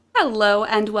Hello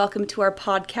and welcome to our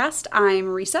podcast. I'm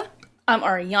Risa. I'm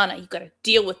Ariana. You gotta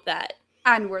deal with that.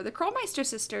 And we're the Krollmeister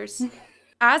sisters.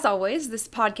 As always, this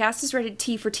podcast is rated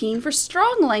T for teen for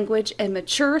strong language and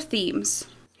mature themes.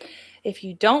 If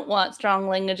you don't want strong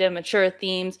language and mature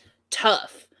themes,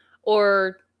 tough.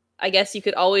 Or I guess you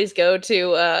could always go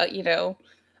to, Her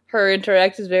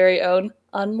Interactive's very own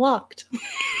Unlocked.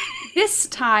 This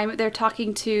time, they're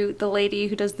talking to the lady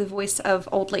who does the voice of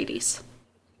old ladies.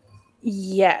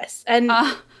 Yes. And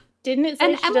didn't it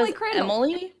say and she Emily does Crandall.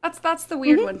 Emily? That's the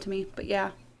weird one to me, but yeah.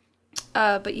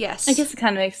 But yes. I guess it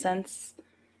kind of makes sense.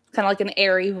 Kind of like an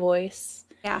airy voice.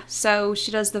 Yeah, so she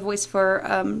does the voice for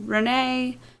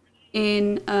Renee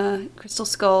in Crystal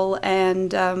Skull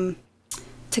and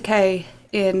Takei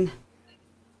in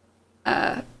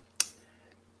Shadow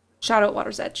at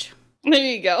Water's Edge. There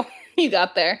you go. You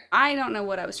got there. I don't know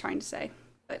what I was trying to say,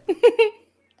 but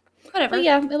whatever. But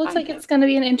yeah, it looks like it's going to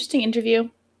be an interesting interview.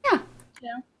 Yeah.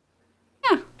 Yeah.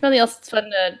 Really else, it's fun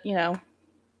to,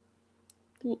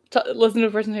 listen to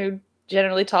a person who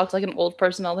generally talks like an old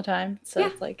person all the time. So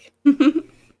it's like, it's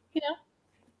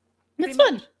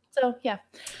fun. So, yeah.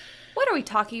 What are we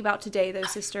talking about today, though,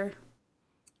 sister?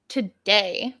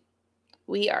 Today,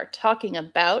 we are talking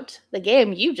about the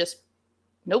game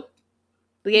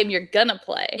the game you're gonna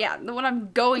play. Yeah, the one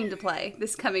I'm going to play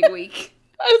this coming week.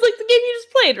 I was like, the game you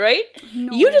just played, right?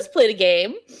 No. You just played a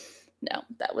game. No,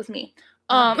 that was me.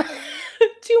 Tomb of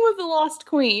the Lost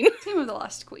Queen. Tomb of the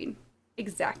Lost Queen.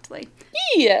 Exactly.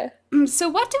 Yeah. So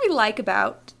what do we like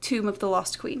about Tomb of the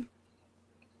Lost Queen?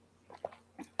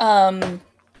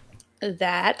 That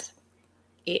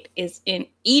it is in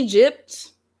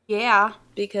Egypt. Yeah.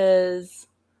 Because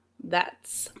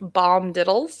that's bomb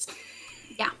diddles.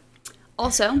 Yeah.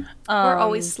 Also, we're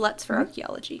always sluts for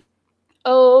archaeology.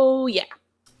 Oh, yeah.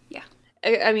 Yeah.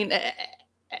 I mean,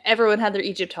 everyone had their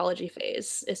Egyptology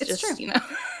phase. It's just, true.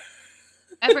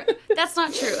 That's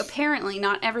not true. Apparently,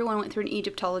 not everyone went through an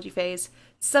Egyptology phase.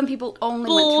 Some people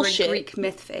only went through a Greek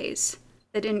myth phase.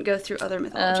 They didn't go through other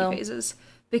mythology phases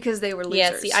because they were losers.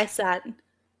 Yeah, see,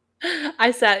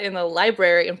 I sat in the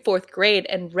library in 4th grade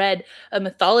and read a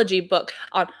mythology book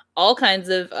on all kinds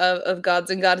of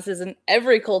gods and goddesses in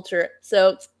every culture.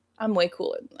 So I'm way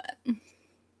cooler than that.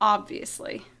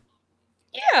 Obviously.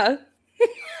 Yeah.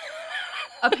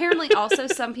 Apparently, also,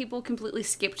 some people completely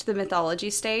skipped the mythology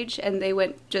stage and they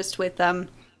went just with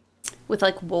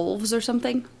like wolves or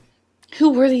something.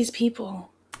 Who were these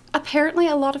people? Apparently,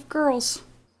 a lot of girls.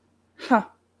 Huh.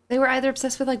 They were either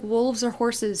obsessed with like wolves or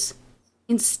horses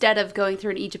instead of going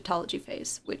through an Egyptology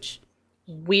phase, which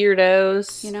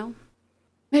weirdos.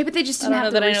 Maybe they just didn't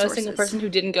have the resources. I know a single person who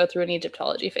didn't go through an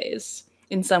Egyptology phase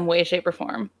in some way, shape, or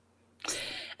form.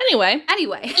 Anyway.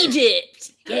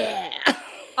 Egypt! Yeah!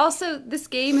 Also, this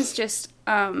game is just,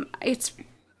 it's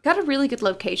got a really good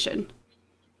location.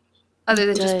 Other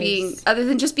than just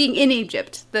being in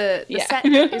Egypt. The set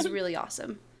is really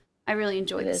awesome. I really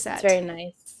enjoy the set. It's very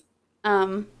nice.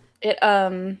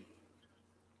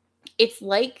 It's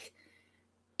like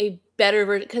a better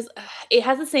version, because it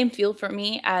has the same feel for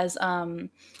me as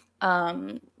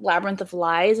Labyrinth of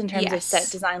Lies in terms of set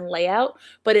design layout,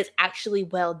 but it's actually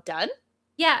well done.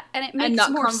 Yeah, and it makes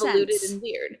not more convoluted sense. and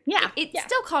weird. Yeah, it's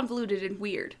still convoluted and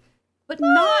weird, but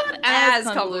not as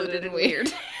convoluted and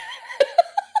weird.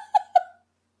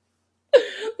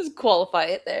 Let's qualify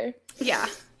it there. Yeah.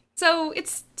 So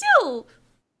it's still,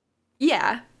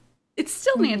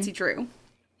 Nancy Drew,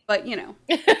 but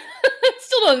It's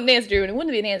still not Nancy Drew, and it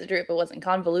wouldn't be Nancy Drew if it wasn't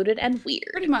convoluted and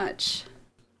weird. Pretty much.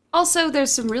 Also,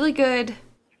 there's some really good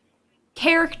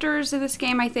characters in this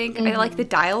game, I think. I like the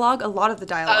dialogue. A lot of the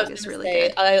dialogue is really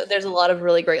good. There's a lot of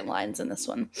really great lines in this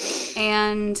one.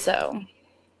 And so,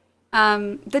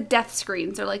 the death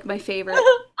screens are like my favorite.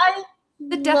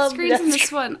 The death screens in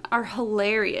this one are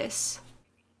hilarious.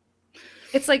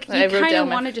 It's like you kind of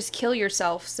want to just kill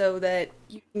yourself so that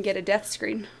you can get a death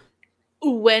screen.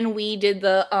 When we did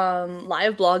the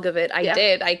live blog of it,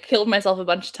 I killed myself a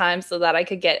bunch of times so that I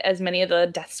could get as many of the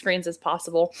death screens as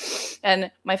possible. And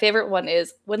my favorite one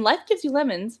is, when life gives you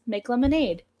lemons, make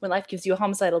lemonade. When life gives you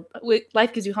homicidal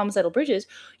bridges,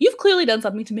 you've clearly done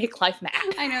something to make life mad.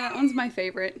 I know, that one's my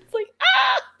favorite. It's like,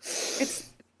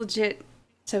 It's legit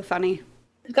so funny.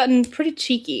 They've gotten pretty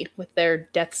cheeky with their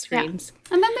death screens.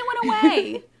 Yeah. And then they went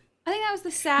away. I think that was the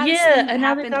saddest thing that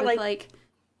happened with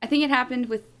I think it happened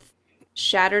with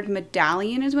Shattered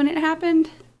Medallion is when it happened.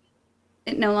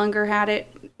 It no longer had it.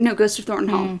 No, Ghost of Thornton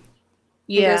Hall.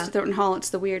 Yeah. Ghost of Thornton Hall, it's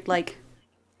the weird,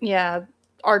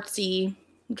 artsy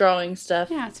drawing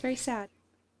stuff. Yeah, it's very sad.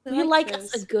 We like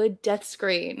us a good death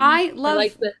screen. I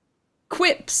love the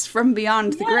quips from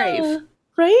Beyond the Grave.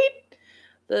 Right?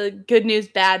 the good news,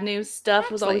 bad news stuff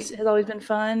has always been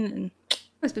fun, and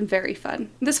it's been very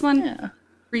fun. This one,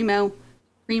 Primo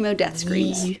death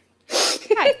screens.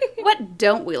 Okay, what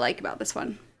don't we like about this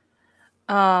one?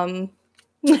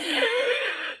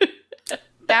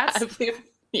 That's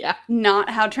not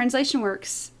how translation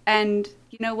works. And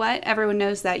you know what? Everyone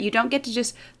knows that. You don't get to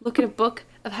just look at a book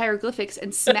of hieroglyphics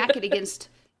and smack it against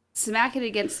some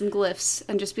glyphs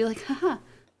and just be like, haha,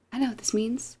 I know what this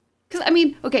means. Because, I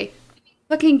mean, okay,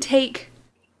 fucking take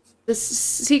the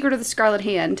Secret of the Scarlet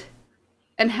Hand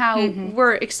and how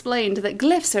we're explained that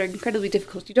glyphs are incredibly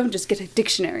difficult. You don't just get a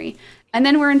dictionary. And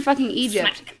then we're in fucking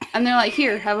Egypt. And they're like,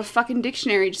 here, have a fucking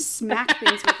dictionary. Just smack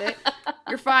things with it.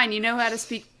 You're fine. You know how to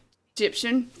speak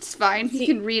Egyptian. It's fine. You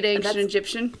can read ancient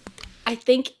Egyptian. I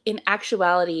think in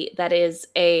actuality, that is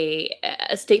a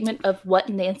statement of what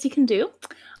Nancy can do.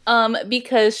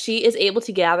 Because she is able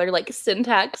to gather like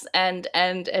syntax and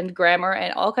grammar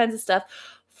and all kinds of stuff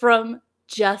from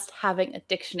just having a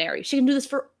dictionary. She can do this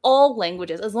for all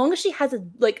languages. As long as she has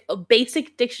a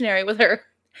basic dictionary with her,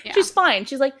 she's fine.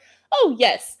 She's like, oh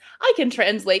yes, I can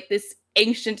translate this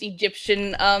ancient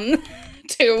Egyptian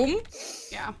tomb.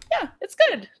 Yeah, it's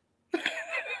good.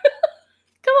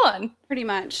 Come on. Pretty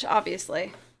much,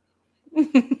 obviously.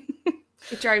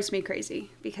 It drives me crazy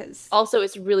because... Also,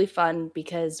 it's really fun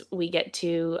because we get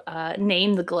to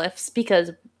name the glyphs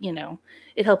because, you know,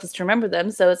 it helps us to remember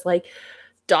them. So it's like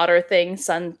daughter thing,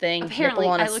 son thing, apparently,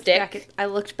 nipple on a stick. I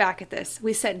looked back at this.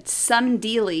 We said son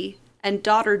dealy and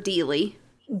daughter dealy.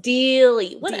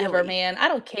 Dealy. Whatever, man. I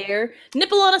don't care.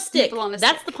 Nipple on a stick.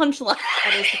 That's the punchline.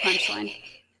 That is the punchline.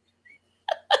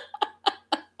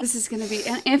 This is going to be...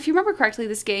 And if you remember correctly,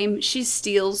 this game, she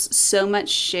steals so much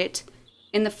shit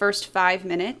in the first 5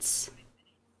 minutes.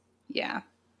 Yeah.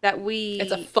 That we...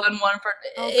 It's a fun one for...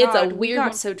 it's a weird... We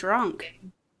got so drunk.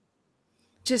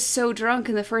 Just so drunk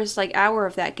in the first, hour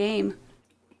of that game.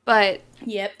 But...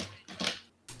 Yep.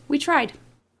 We tried.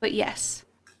 But yes.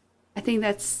 I think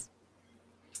that's...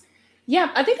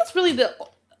 Yeah, I think that's really the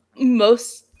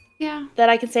most that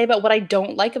I can say about what I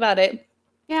don't like about it.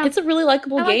 Yeah. It's a really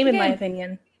likable game, in my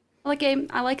opinion.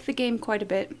 I like the game quite a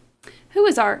bit. Who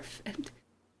is our...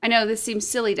 I know this seems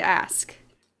silly to ask,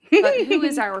 but who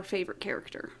is our favorite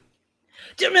character?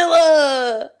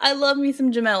 Jamila! I love me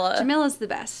some Jamila. Jamila's the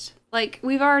best.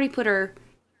 We've already put her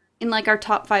in, our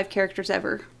top 5 characters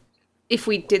ever. If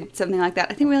we did something like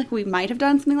that. I think we might have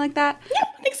done something like that. Yeah,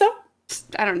 I think so.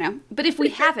 I don't know. But if we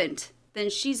haven't, then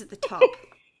she's at the top.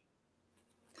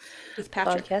 With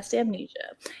Patrick. Podcast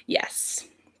amnesia. Yes.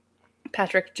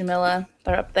 Patrick, Jamila,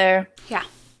 they're up there. Yeah.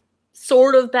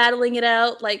 Sort of battling it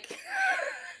out,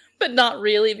 but not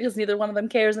really because neither one of them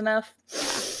cares enough.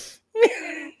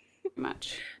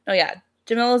 Much. Oh yeah,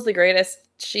 Jamila's the greatest.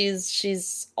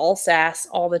 She's all sass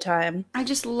all the time. I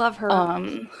just love her.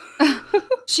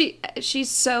 She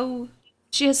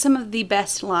has some of the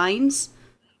best lines,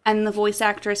 and the voice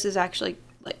actress is actually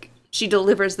she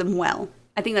delivers them well.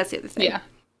 I think that's the other thing.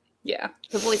 Yeah.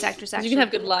 The voice actress actually. You can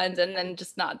have good lines and then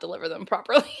just not deliver them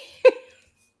properly.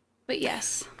 But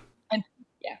yes.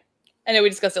 I know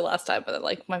we discussed it last time, but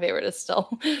my favorite is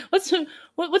still. What's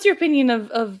your opinion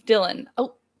of Dylan?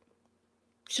 Oh,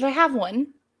 should I have one?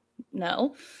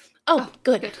 No. Oh,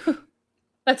 good.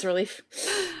 That's a relief.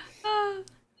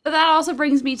 That also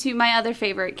brings me to my other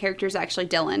favorite character is actually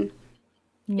Dylan.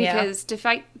 Because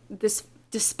despite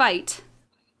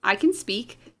I can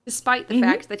speak, despite the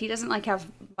fact that he doesn't have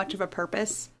much of a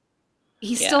purpose,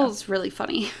 he still is really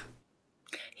funny.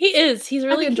 He is. He's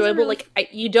really enjoyable.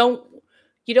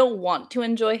 You don't want to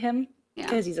enjoy him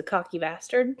because he's a cocky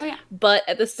bastard. Oh, yeah. But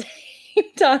at the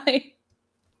same time,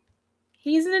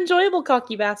 he's an enjoyable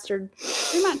cocky bastard.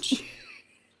 Pretty much.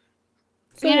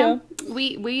 So,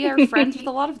 we are friends with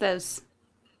a lot of those.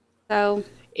 So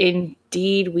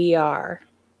indeed we are.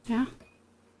 Yeah.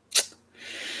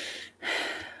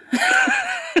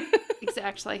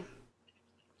 Exactly.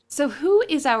 So who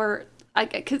is our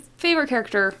favorite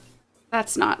character?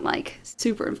 That's not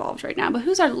super involved right now, but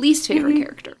who's our least favorite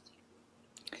character?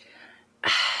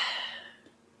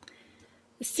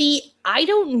 See, I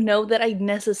don't know that I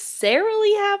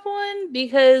necessarily have one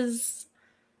because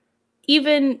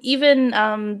even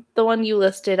the one you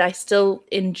listed, I still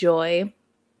enjoy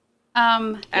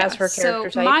as her character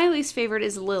type. My least favorite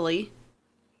is Lily,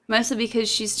 mostly because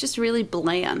she's just really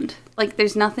bland.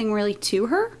 There's nothing really to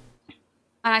her,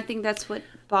 and I think that's what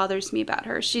bothers me about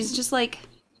her. She's just I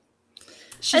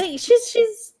think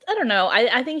she's I don't know.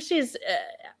 I think she's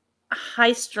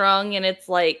high strung, and it's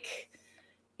not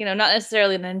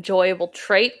necessarily an enjoyable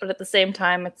trait, but at the same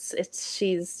time,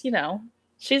 she's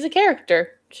she's a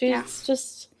character. She's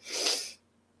just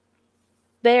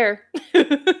there.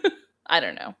 I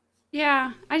don't know.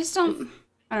 Yeah, I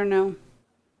don't know.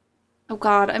 Oh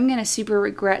god, I'm gonna super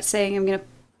regret saying I'm gonna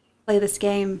play this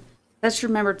game. I just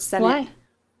remembered Senate. Why?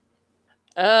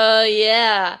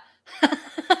 Yeah.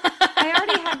 I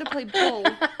already had to play Bull.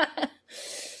 I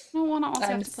don't want to also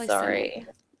have to play Senate.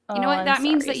 You know what? That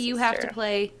means that you have to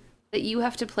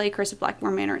play Curse of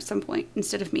Blackmore Manor at some point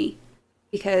instead of me.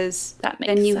 Because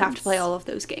then you have to play all of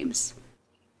those games.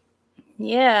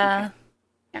 Yeah. Okay.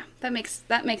 Yeah,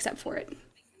 that makes up for it.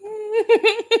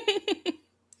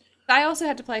 I also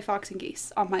had to play Fox and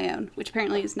Geese on my own, which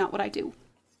apparently is not what I do.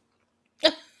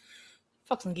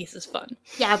 Fox and Geese is fun.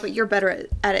 Yeah, but you're better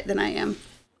at it than I am.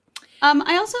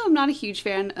 I also am not a huge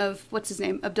fan of, what's his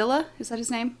name? Abdullah? Is that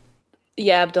his name?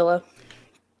 Yeah, Abdullah.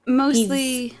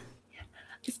 Mostly...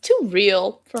 He's too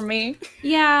real for me.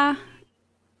 Yeah.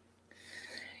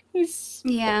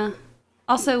 Yeah.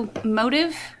 Also,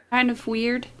 motive, kind of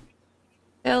weird.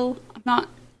 Still, I'm not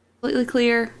completely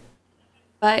clear.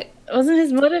 But... Wasn't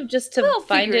his motive just to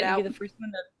find it and be the first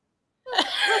one to...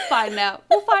 We'll find out.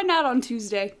 We'll find out on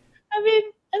Tuesday. I mean,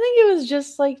 I think it was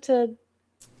just like to...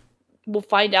 We'll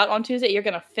find out on Tuesday. You're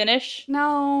gonna finish?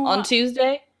 No. On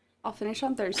Tuesday? I'll finish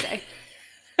on Thursday.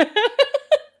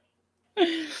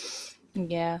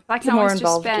 Yeah. I can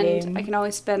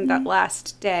always spend that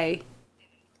last day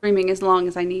streaming as long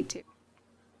as I need to.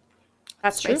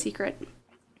 That's my secret.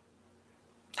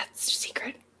 That's your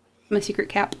secret. My secret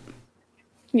cap.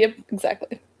 Yep,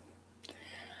 exactly.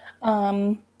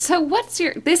 So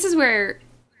this is where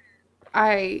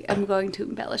I am going to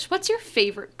embellish. What's your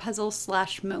favorite puzzle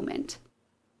 / moment?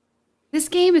 This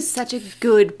game is such a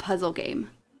good puzzle game.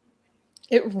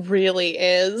 It really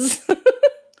is.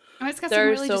 And it's got some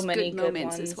really just good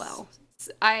moments as well.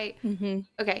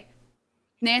 Okay.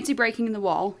 Nancy breaking the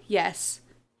wall, yes.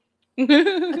 That's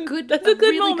a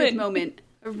good moment.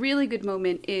 A really good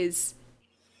moment is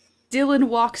Dylan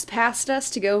walks past us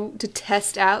to go to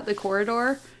test out the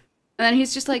corridor, and then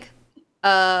he's just like,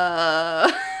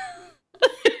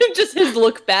 just his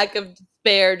look back of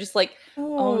despair, just like,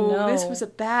 oh no. This was a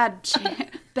bad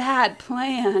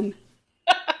plan.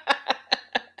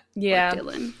 Yeah. Poor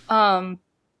Dylan.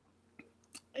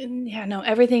 Yeah, no,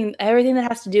 everything that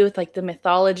has to do with like the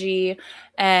mythology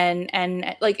and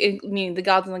like the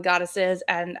gods and the goddesses,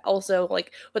 and also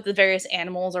like what the various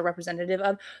animals are representative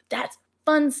of. That's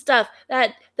fun stuff.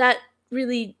 That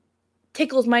really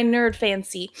tickles my nerd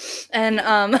fancy, and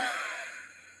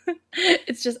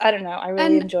it's just, I don't know. I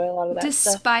really enjoy a lot of that.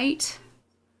 Despite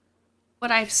what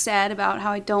I've said about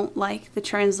how I don't like the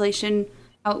translation,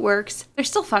 how it works, they're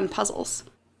still fun puzzles.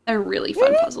 They're really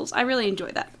fun puzzles. I really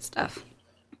enjoy that stuff.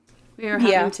 We are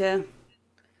having to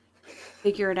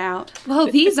figure it out. Well,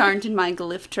 these aren't in my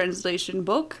glyph translation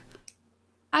book.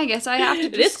 I guess I have to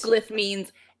This glyph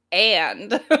means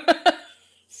and.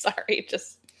 Sorry,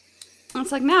 just...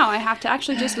 It's like, now I have to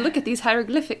actually just look at these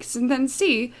hieroglyphics and then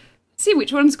see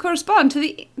which ones correspond to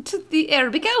the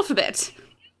Arabic alphabet.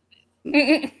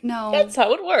 No. That's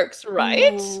how it works,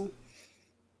 right?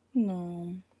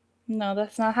 No. No,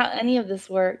 that's not how any of this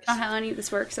works. Not how any of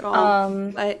this works at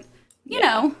all. But, you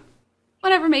know...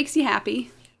 Whatever makes you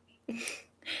happy.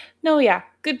 No, yeah,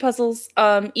 good puzzles.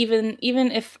 Even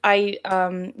if I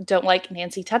don't like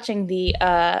Nancy touching the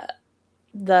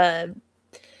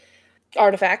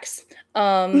artifacts,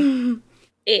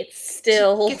 it's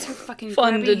still gets her fucking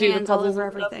fun to do the all puzzles over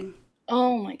everything.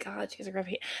 Oh my god, she gets her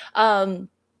grubby.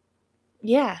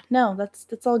 Yeah, no,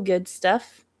 that's all good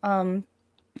stuff.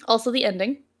 Also the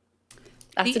ending.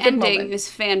 That's a good ending moment. Is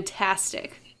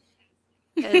fantastic.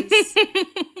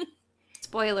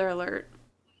 Spoiler alert.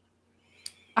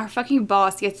 Our fucking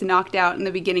boss gets knocked out in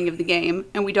the beginning of the game,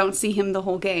 and we don't see him the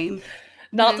whole game.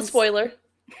 Not the spoiler.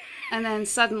 And then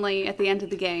suddenly, at the end of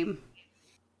the game,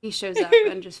 he shows up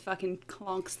and just fucking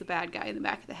clonks the bad guy in the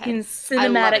back of the head. In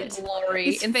cinematic glory.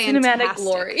 It's cinematic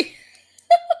glory.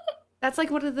 That's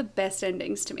like one of the best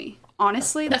endings to me.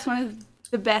 Honestly, that's one of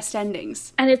the best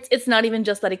endings. And it's not even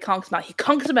just that he conks him out. He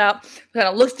conks him out, kind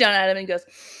of looks down at him and goes,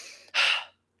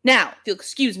 now, if you'll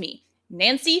excuse me,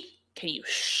 Nancy, can you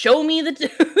show me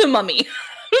the mummy?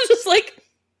 I was just like...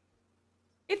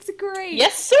 It's great.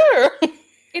 Yes, sir.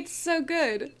 It's so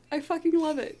good. I fucking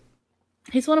love it.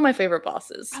 He's one of my favorite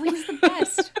bosses. Oh, he's the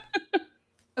best.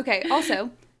 Okay,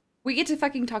 also, we get to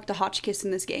fucking talk to Hotchkiss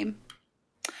in this game.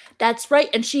 That's right,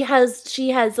 and she has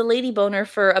a lady boner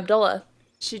for Abdullah.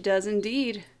 She does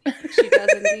indeed.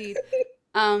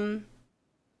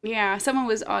 Yeah, someone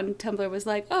was on Tumblr was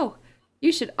like, oh,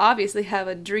 you should obviously have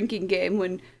a drinking game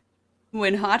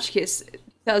when Hotchkiss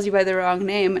tells you by the wrong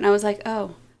name. And I was like,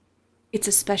 oh, it's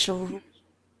a special rule.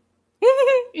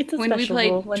 When we play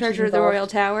Treasure of the Royal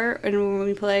Tower and when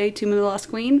we play Tomb of the Lost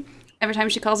Queen, every time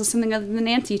she calls us something other than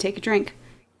Nancy, you take a drink.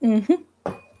 Mm-hmm.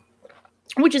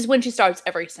 Which is when she starts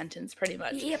every sentence, pretty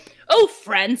much. Yep. Oh,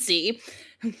 Francie.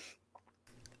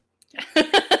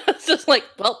 It's just like,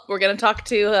 well, we're going to talk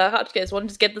to Hotchkiss. Want to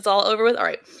just get this all over with? All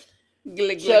right.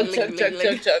 Chug.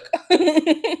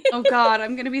 Oh, God,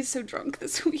 I'm going to be so drunk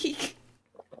this week.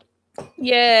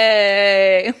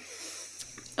 Yay.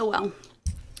 Oh, well.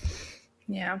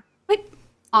 Yeah. But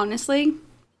honestly,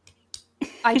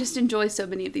 I just enjoy so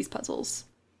many of these puzzles.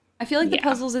 I feel like the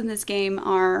puzzles in this game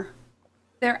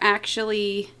they're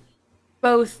actually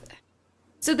both.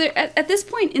 So they're at this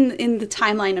point in the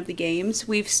timeline of the games,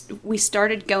 we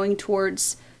started going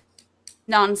towards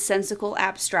nonsensical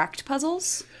abstract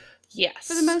puzzles. Yes.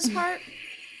 For the most part.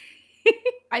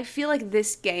 I feel like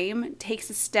this game takes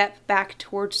a step back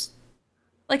towards,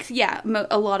 like, yeah,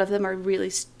 a lot of them are really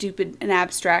stupid and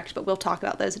abstract, but we'll talk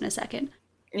about those in a second.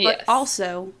 Yes. But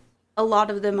also, a lot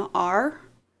of them are,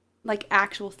 like,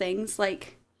 actual things,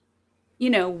 like, you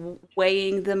know,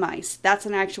 weighing the mice. That's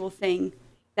an actual thing.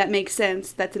 That makes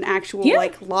sense. That's an actual,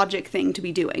 like, logic thing to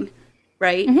be doing,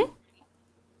 right? Mm-hmm.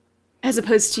 As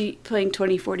opposed to playing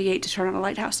 2048 to turn on a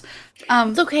lighthouse.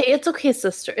 It's okay. It's okay,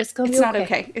 sister. It's gonna be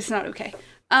okay. It's not okay.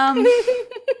 It's not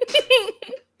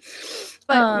okay.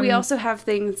 But we also have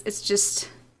things, it's just,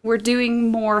 we're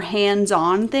doing more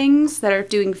hands-on things that are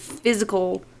doing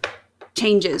physical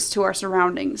changes to our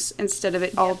surroundings instead of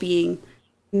it all being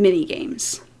mini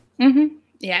games. Mm-hmm.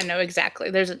 Yeah, no, exactly.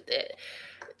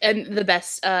 And the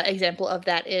best example of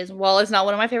that is, well, it's not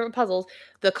one of my favorite puzzles,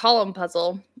 the column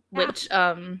puzzle, which,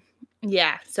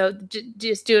 so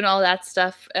just doing all that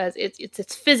stuff as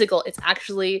it's physical. It's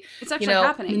actually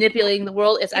happening. Manipulating the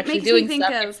world. It's actually doing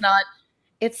stuff.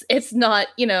 It's not,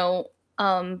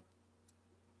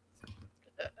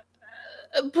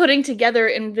 putting together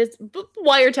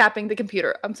wiretapping the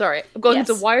computer. I'm sorry. I'm going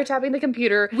into wiretapping the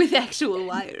computer. With actual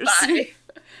wires.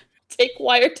 Take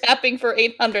wiretapping for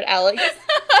 800, Alex.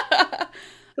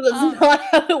 That's not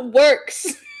how it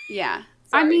works. Yeah.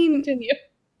 Sorry, I mean, continue.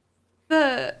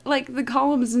 The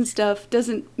columns and stuff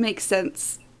doesn't make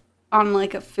sense on,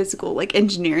 like, a physical, like,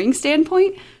 engineering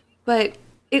standpoint, but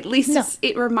at least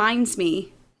it reminds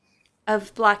me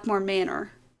of Blackmore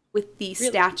Manor with the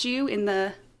statue in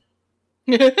the...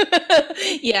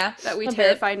 that we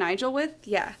terrify Nigel with.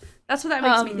 Yeah. That's what that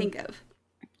makes me think of.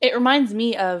 It reminds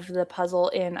me of the puzzle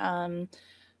in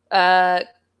Legend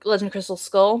of Crystal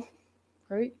Skull,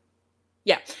 right?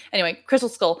 Yeah. Anyway, Crystal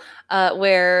Skull,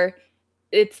 where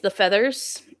it's the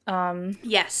feathers.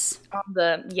 Yes. On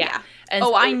the And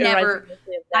I never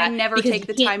take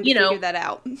the time to figure that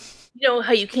out. You know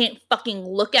how you can't fucking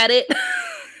look at it?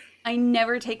 I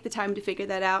never take the time to figure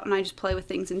that out, and I just play with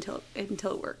things until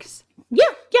it works. Yeah,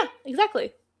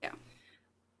 exactly. Yeah.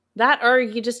 That or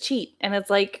you just cheat, and it's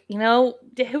like,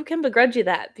 who can begrudge you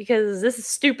that? Because this is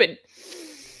stupid.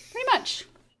 Pretty much.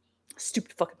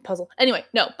 Stupid fucking puzzle. Anyway,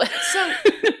 no. So,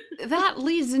 that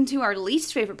leads into our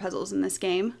least favorite puzzles in this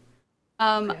game.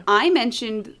 I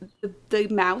mentioned the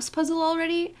mouse puzzle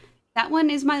already. That one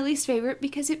is my least favorite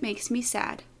because it makes me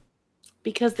sad.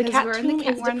 Because the cat tomb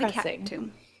is depressing. We're in the cat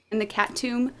tomb. And the cat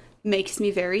tomb makes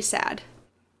me very sad.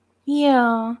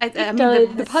 Yeah, I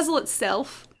mean, the puzzle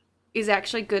itself is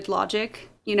actually good logic,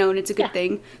 and it's a good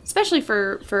thing. Especially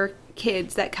for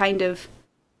kids, that kind of,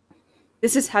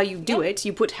 this is how you do it.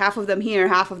 You put half of them here,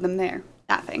 half of them there.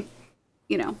 That thing.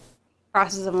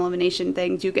 Process of elimination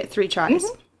things. You get 3 tries.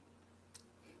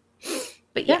 Mm-hmm.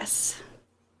 But yes.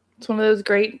 It's one of those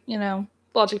great,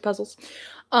 logic puzzles.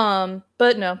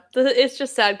 But no, it's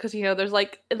just sad because, there's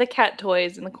like the cat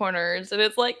toys in the corners and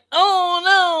it's like,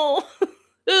 oh no,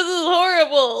 this is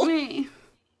horrible. Me.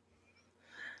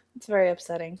 It's very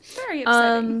upsetting. Very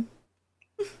upsetting.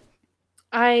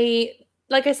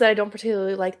 Like I said, I don't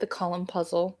particularly like the column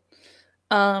puzzle.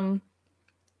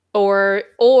 Or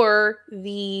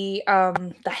the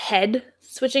head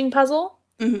switching puzzle.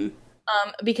 Mm-hmm.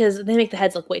 Because they make the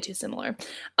heads look way too similar.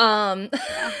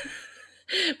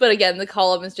 But again, the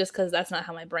column is just because that's not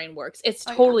how my brain works. It's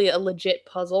totally a legit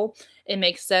puzzle. It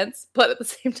makes sense. But at the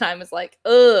same time, it's like,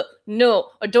 no,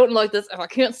 I don't like this. If I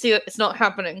can't see it, it's not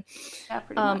happening. Yeah,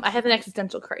 pretty much. I have an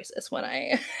existential crisis when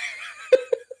I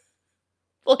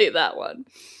play that one.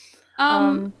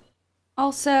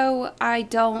 Also, I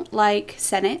don't like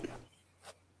Senate.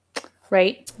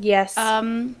 Right? Yes.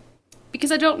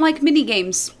 Because I don't like mini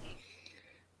games.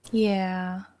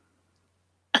 Yeah.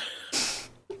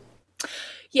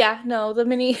 Yeah, no, the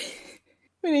mini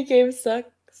game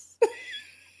sucks.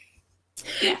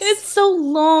 Yes. It's so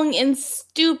long and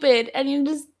stupid, and you're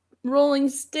just rolling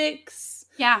sticks.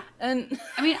 Yeah. And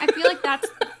I mean, I feel like that's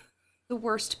the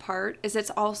worst part is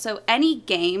it's also any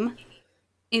game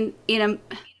in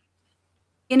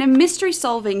a mystery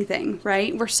solving thing,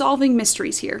 right? We're solving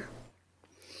mysteries here.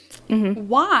 Mm-hmm.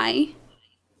 Why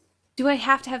do I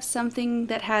have to have something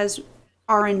that has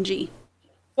RNG?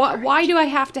 Why do I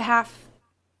have to have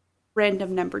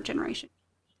random number generation?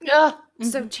 Yeah.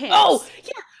 So chance. Oh,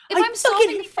 yeah. If I'm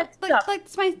solving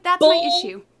that's my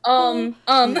issue.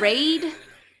 Raid,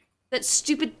 that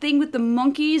stupid thing with the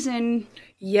monkeys and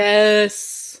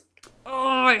yes.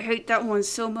 Oh, I hate that one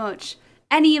so much.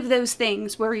 Any of those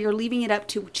things where you're leaving it up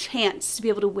to chance to be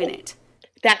able to win it.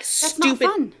 That's stupid.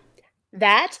 Not fun.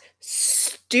 That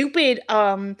stupid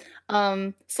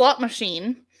slot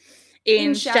machine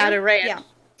in Shadowrun. Yeah.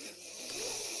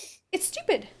 It's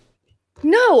stupid.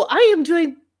 No, I am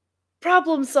doing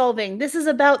problem solving. This is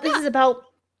about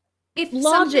if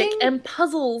logic and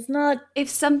puzzles, not if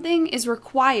something is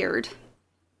required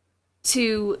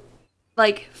to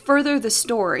like further the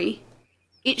story,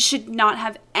 it should not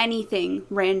have anything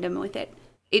random with it.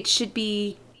 It should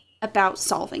be about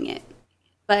solving it.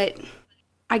 But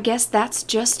I guess that's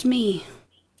just me.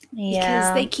 Yeah.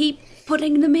 Because they keep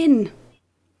putting them in.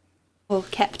 Well,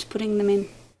 kept putting them in.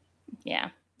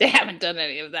 Yeah. They haven't done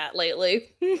any of that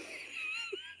lately.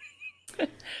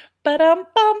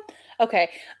 Okay.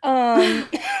 But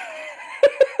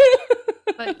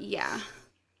yeah.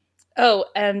 Oh,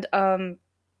 and I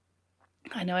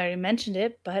know I already mentioned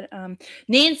it, but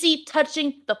Nancy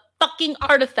touching the fucking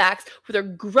artifacts with her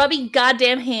grubby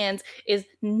goddamn hands is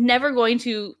never going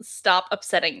to stop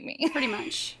upsetting me. Pretty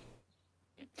much.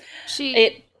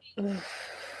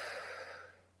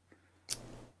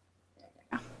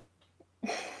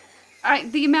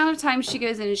 The amount of time she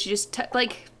goes in and she just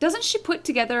doesn't she put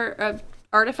together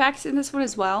artifacts in this one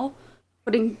as well?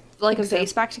 Putting a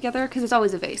vase back together? Because it's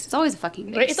always a vase. It's always a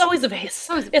fucking vase. It's always a vase.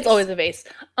 It's always a vase.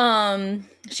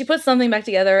 She puts something back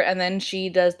together and then she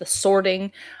does the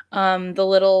sorting, the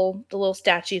little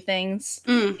statue things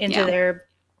into their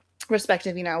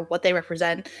respective, what they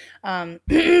represent. Where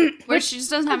she just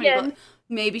doesn't have any gloves.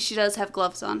 Maybe she does have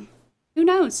gloves on. Who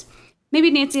knows? Maybe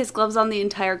Nancy has gloves on the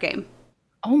entire game.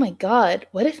 Oh my god,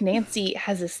 what if Nancy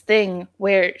has this thing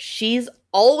where she's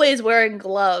always wearing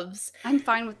gloves? I'm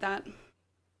fine with that.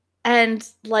 And,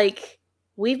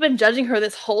 we've been judging her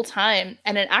this whole time,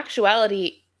 and in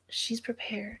actuality, she's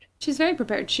prepared. She's very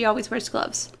prepared. She always wears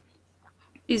gloves.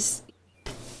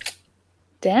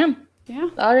 Damn. Yeah.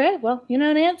 All right, well,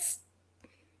 Nance,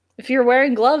 if you're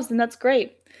wearing gloves, then that's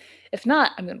great. If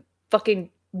not, I'm gonna fucking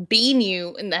bean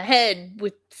you in the head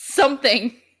with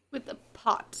something. With a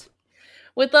pot.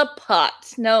 With a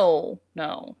pot. No.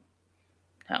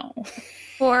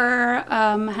 Or,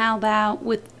 how about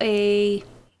with a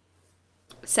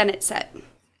Senate set?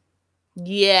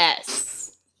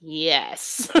 Yes.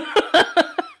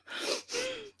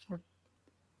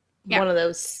 One of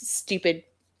those stupid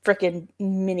frickin'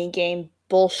 mini game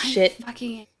bullshit. I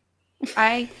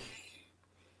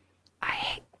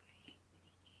hate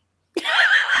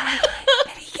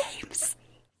mini games.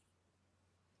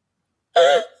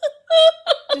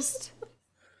 Just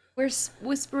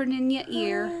whispering in your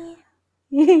ear.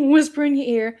 Whisper in your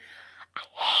ear. I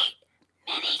hate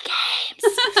mini games.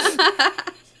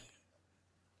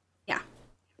 Yeah.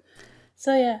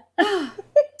 So, yeah.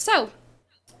 So,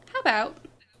 how about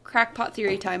crackpot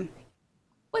theory time?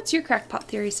 What's your crackpot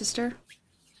theory, sister?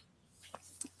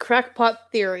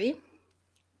 Crackpot theory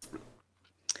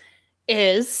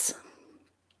is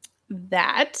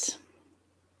that...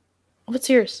 What's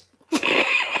yours?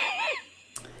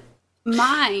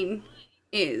 Mine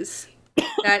is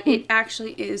that it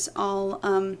actually is all...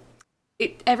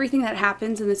 everything that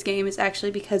happens in this game is actually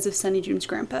because of Sunny June's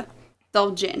grandpa. It's all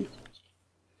Jin.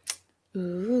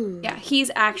 Ooh. Yeah,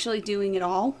 he's actually doing it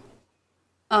all.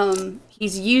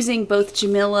 He's using both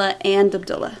Jamila and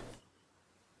Abdullah.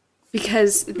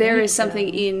 Because there is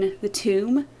something in the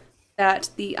tomb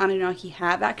that the Anunnaki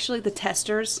have, actually. The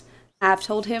testers have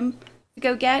told him to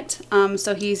go get.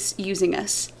 So he's using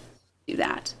us to do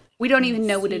that. We don't even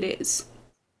know what it is.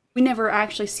 We never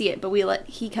actually see it, but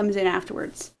he comes in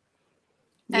afterwards.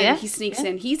 And he sneaks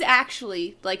in. He's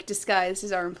actually, disguised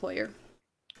as our employer.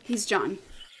 He's John.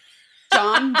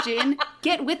 John, Jin,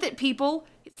 get with it, people.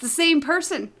 It's the same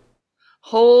person.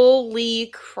 Holy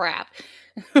crap.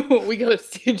 We go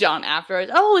see John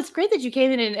afterwards. Oh, it's great that you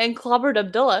came in and clobbered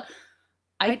Abdullah.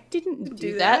 I didn't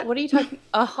do that. What are you talking?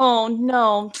 Oh,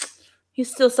 no.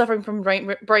 He's still suffering from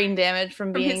brain damage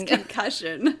from his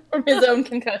concussion. From his own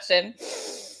concussion.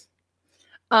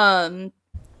 There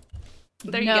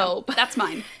you go. That's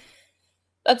mine.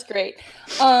 That's great.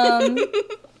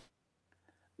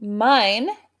 Mine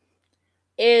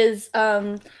is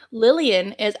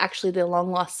Lillian is actually the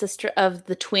long lost sister of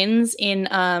the twins in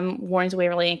Warren's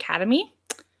Waverly Academy.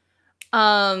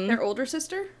 Their older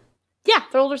sister? Yeah,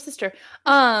 their older sister.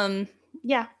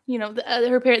 Yeah, you know,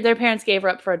 their parents gave her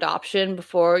up for adoption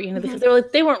before, you know, because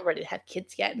they weren't ready to have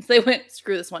kids yet, and so they went,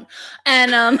 screw this one,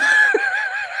 and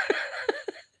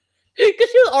because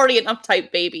she was already an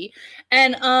uptight baby,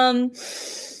 and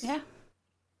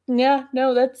yeah,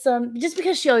 no, that's just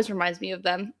because she always reminds me of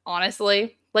them,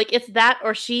 honestly. Like, it's that,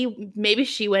 or maybe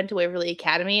she went to Waverly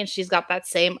Academy and she's got that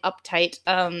same uptight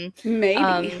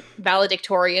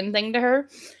valedictorian thing to her,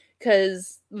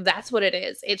 because that's what it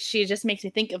is. She just makes me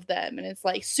think of them, and it's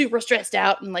like super stressed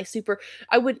out and like super.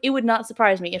 It would not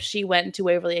surprise me if she went to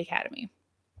Waverly Academy.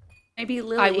 Maybe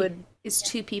Lily is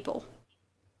two people.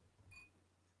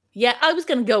 Yeah, I was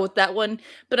gonna go with that one,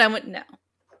 but I went no.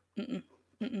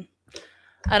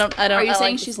 I don't. Are you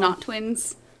saying she's not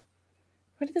twins?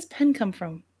 Where did this pen come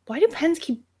from? Why do pens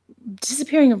keep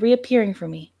disappearing and reappearing for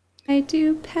me? Why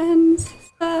do pens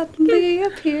suddenly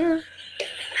appear?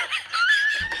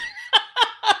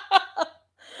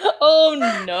 Oh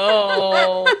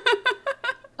no.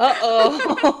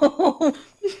 Uh-oh.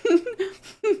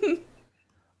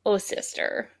 Oh,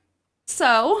 sister.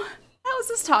 So, that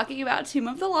was us talking about Tomb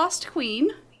of the Lost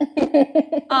Queen.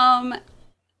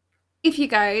 If you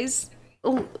guys,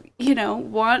 you know,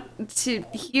 want to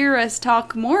hear us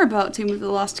talk more about Tomb of the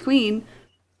Lost Queen,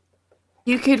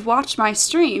 you could watch my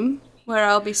stream, where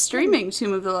I'll be streaming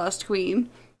Tomb of the Lost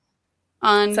Queen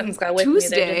on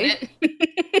Tuesday,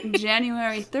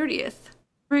 January 30th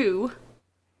through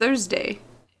Thursday,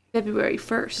 February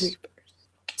 1st.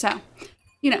 So,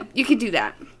 you know, you could do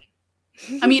that.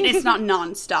 I mean, it's not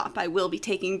non-stop. I will be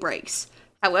taking breaks.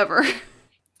 However.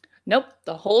 Nope,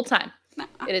 the whole time.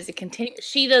 It is a continuous.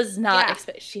 She does not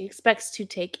expect. She expects to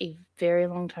take a very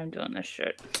long time doing this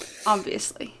shit.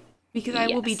 Obviously. Because I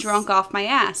will be drunk off my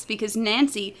ass. Because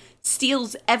Nancy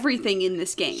steals everything in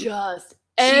this game. Just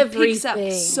everything. She picks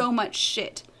up so much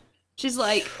shit. She's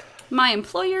like, my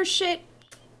employer shit,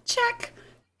 check.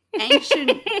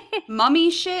 Ancient mummy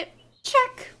shit,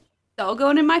 check. It's all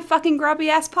going in my fucking grubby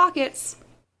ass pockets.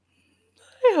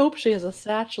 I hope she has a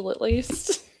satchel at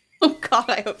least. Oh god,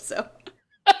 I hope so.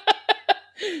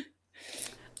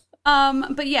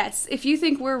 But yes, if you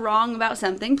think we're wrong about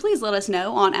something, please let us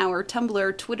know on our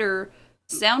Tumblr, Twitter,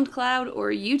 SoundCloud, or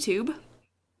YouTube. Do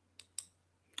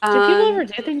people ever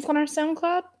do things on our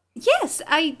SoundCloud? Yes,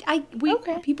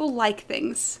 people like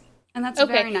things, and that's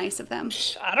very nice of them.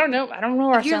 I don't know our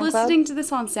SoundCloud. If you're listening to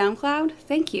this on SoundCloud,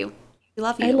 thank you. We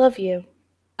love you. I love you.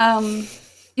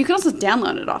 You can also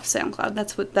download it off SoundCloud.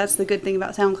 That's the good thing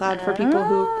about SoundCloud for people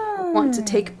who want to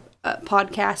take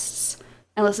podcasts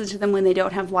and listen to them when they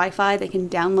don't have Wi-Fi. They can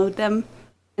download them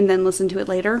and then listen to it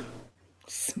later.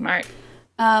 Smart.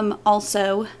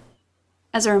 Also,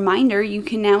 as a reminder, you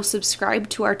can now subscribe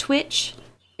to our Twitch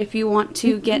if you want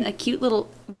to get a cute little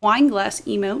wine glass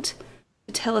emote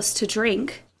to tell us to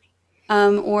drink,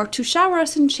 or to shower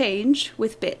us in change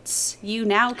with bits. You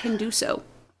now can do so.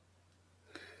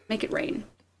 Make it rain.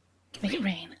 Make it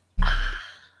rain.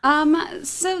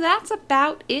 So that's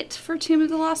about it for Tomb of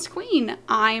the Lost Queen.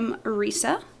 I'm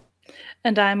Risa.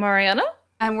 And I'm Mariana.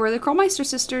 And we're the Krollmeister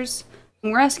sisters.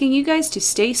 And we're asking you guys to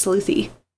stay sleuthy.